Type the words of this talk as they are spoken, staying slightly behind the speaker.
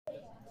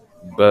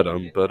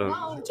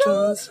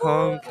Just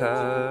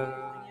Homecast.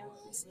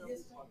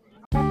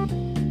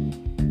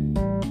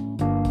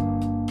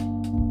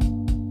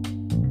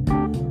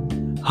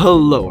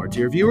 Hello, our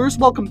dear viewers.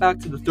 Welcome back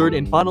to the third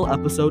and final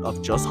episode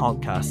of Just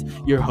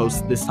Homecast. Your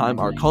hosts this time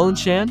are Colin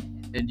Shan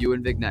and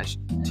Ewan Vignesh.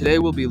 Today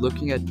we'll be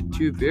looking at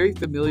two very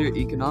familiar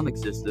economic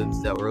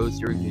systems that rose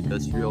during the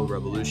Industrial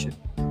Revolution,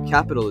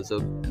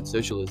 capitalism and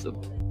socialism.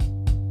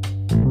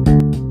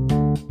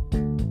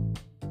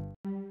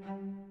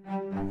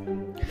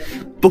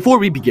 Before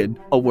we begin,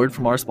 a word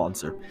from our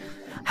sponsor.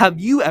 Have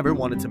you ever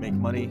wanted to make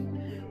money?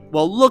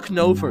 Well, look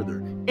no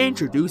further.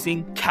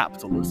 Introducing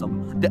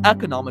capitalism, the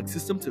economic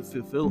system to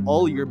fulfill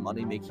all your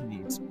money-making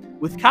needs.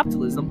 With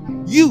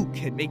capitalism, you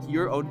can make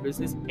your own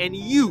business and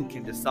you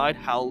can decide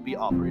how it will be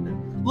operated.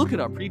 Look at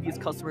our previous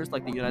customers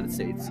like the United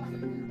States.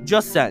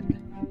 Just send.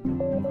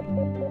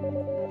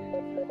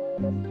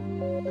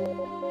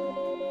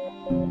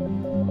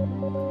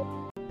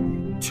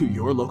 To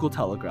your local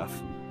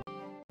telegraph.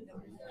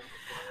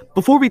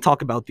 Before we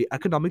talk about the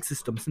economic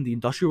systems in the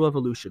Industrial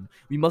Revolution,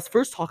 we must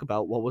first talk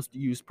about what was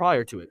used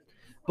prior to it.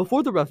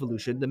 Before the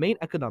revolution, the main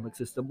economic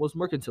system was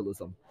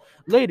mercantilism.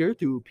 Later,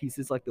 through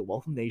pieces like the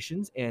Wealth of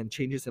Nations and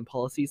changes in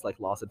policies like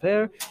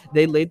laissez-faire,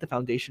 they laid the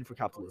foundation for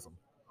capitalism.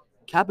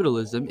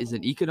 Capitalism is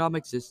an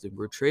economic system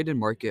where trade and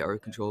market are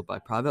controlled by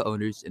private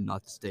owners and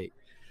not the state.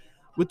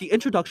 With the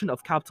introduction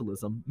of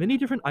capitalism, many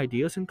different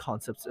ideas and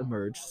concepts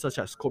emerged, such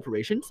as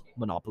corporations,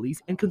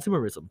 monopolies, and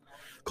consumerism.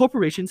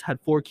 Corporations had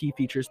four key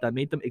features that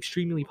made them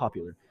extremely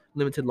popular: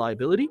 limited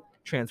liability,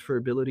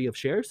 transferability of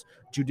shares,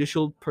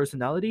 judicial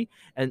personality,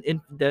 and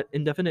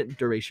indefinite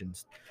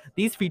durations.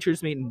 These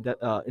features made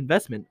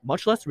investment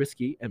much less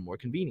risky and more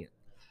convenient.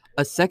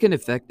 A second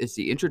effect is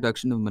the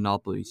introduction of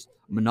monopolies.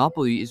 A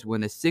monopoly is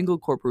when a single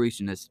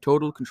corporation has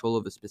total control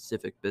of a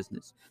specific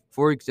business.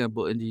 For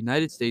example, in the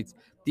United States,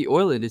 the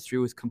oil industry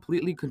was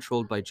completely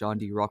controlled by John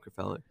D.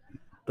 Rockefeller.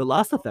 The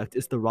last effect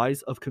is the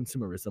rise of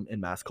consumerism in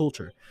mass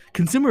culture.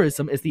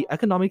 Consumerism is the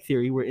economic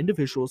theory where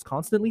individuals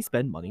constantly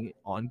spend money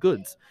on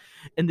goods.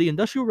 In the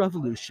Industrial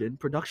Revolution,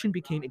 production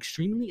became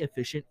extremely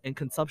efficient and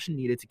consumption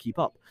needed to keep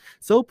up.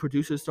 So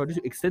producers started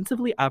to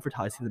extensively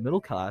advertise to the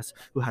middle class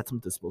who had some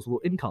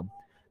disposable income.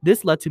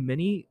 This led to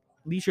many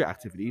leisure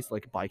activities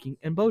like biking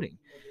and boating.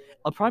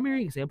 A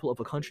primary example of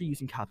a country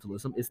using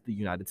capitalism is the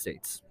United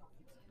States.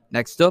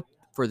 Next up,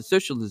 for the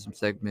socialism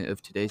segment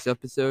of today's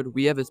episode,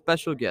 we have a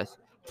special guest.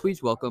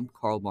 Please welcome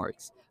Karl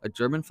Marx, a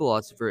German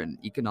philosopher and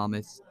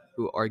economist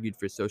who argued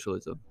for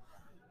socialism.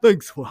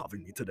 Thanks for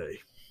having me today.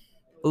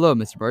 Hello,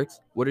 Mr. Marx.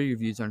 What are your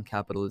views on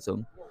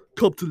capitalism?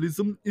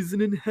 Capitalism is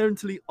an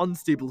inherently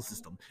unstable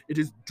system. It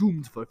is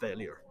doomed for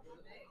failure.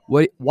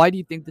 Why do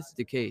you think this is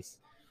the case?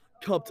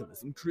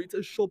 Capitalism creates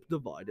a sharp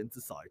divide in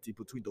society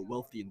between the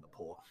wealthy and the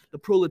poor. The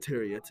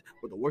proletariat,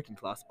 or the working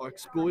class, are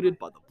exploited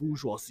by the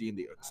bourgeoisie and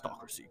the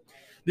aristocracy.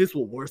 This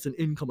will worsen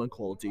income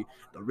inequality.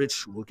 The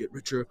rich will get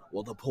richer,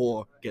 while the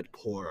poor get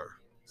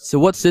poorer. So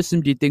what system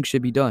do you think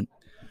should be done?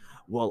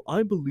 Well,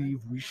 I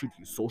believe we should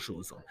use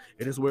socialism.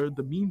 It is where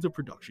the means of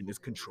production is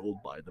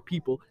controlled by the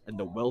people and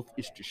the wealth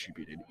is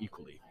distributed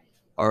equally.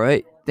 All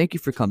right, thank you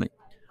for coming.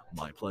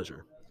 My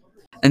pleasure.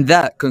 And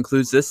that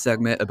concludes this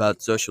segment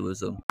about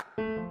socialism.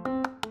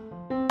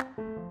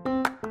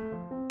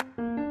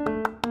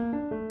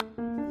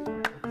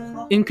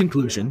 In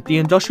conclusion, the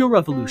Industrial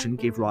Revolution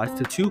gave rise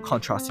to two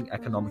contrasting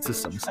economic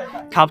systems,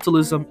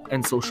 capitalism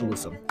and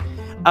socialism.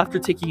 After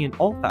taking in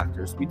all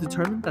factors, we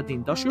determined that the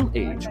Industrial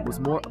Age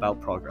was more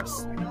about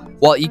progress.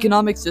 While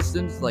economic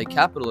systems like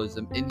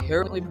capitalism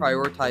inherently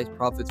prioritize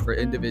profits for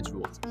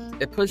individuals,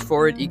 it pushed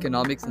forward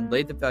economics and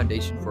laid the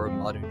foundation for a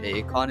modern-day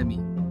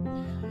economy.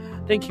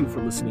 Thank you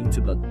for listening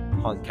to the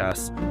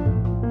podcast.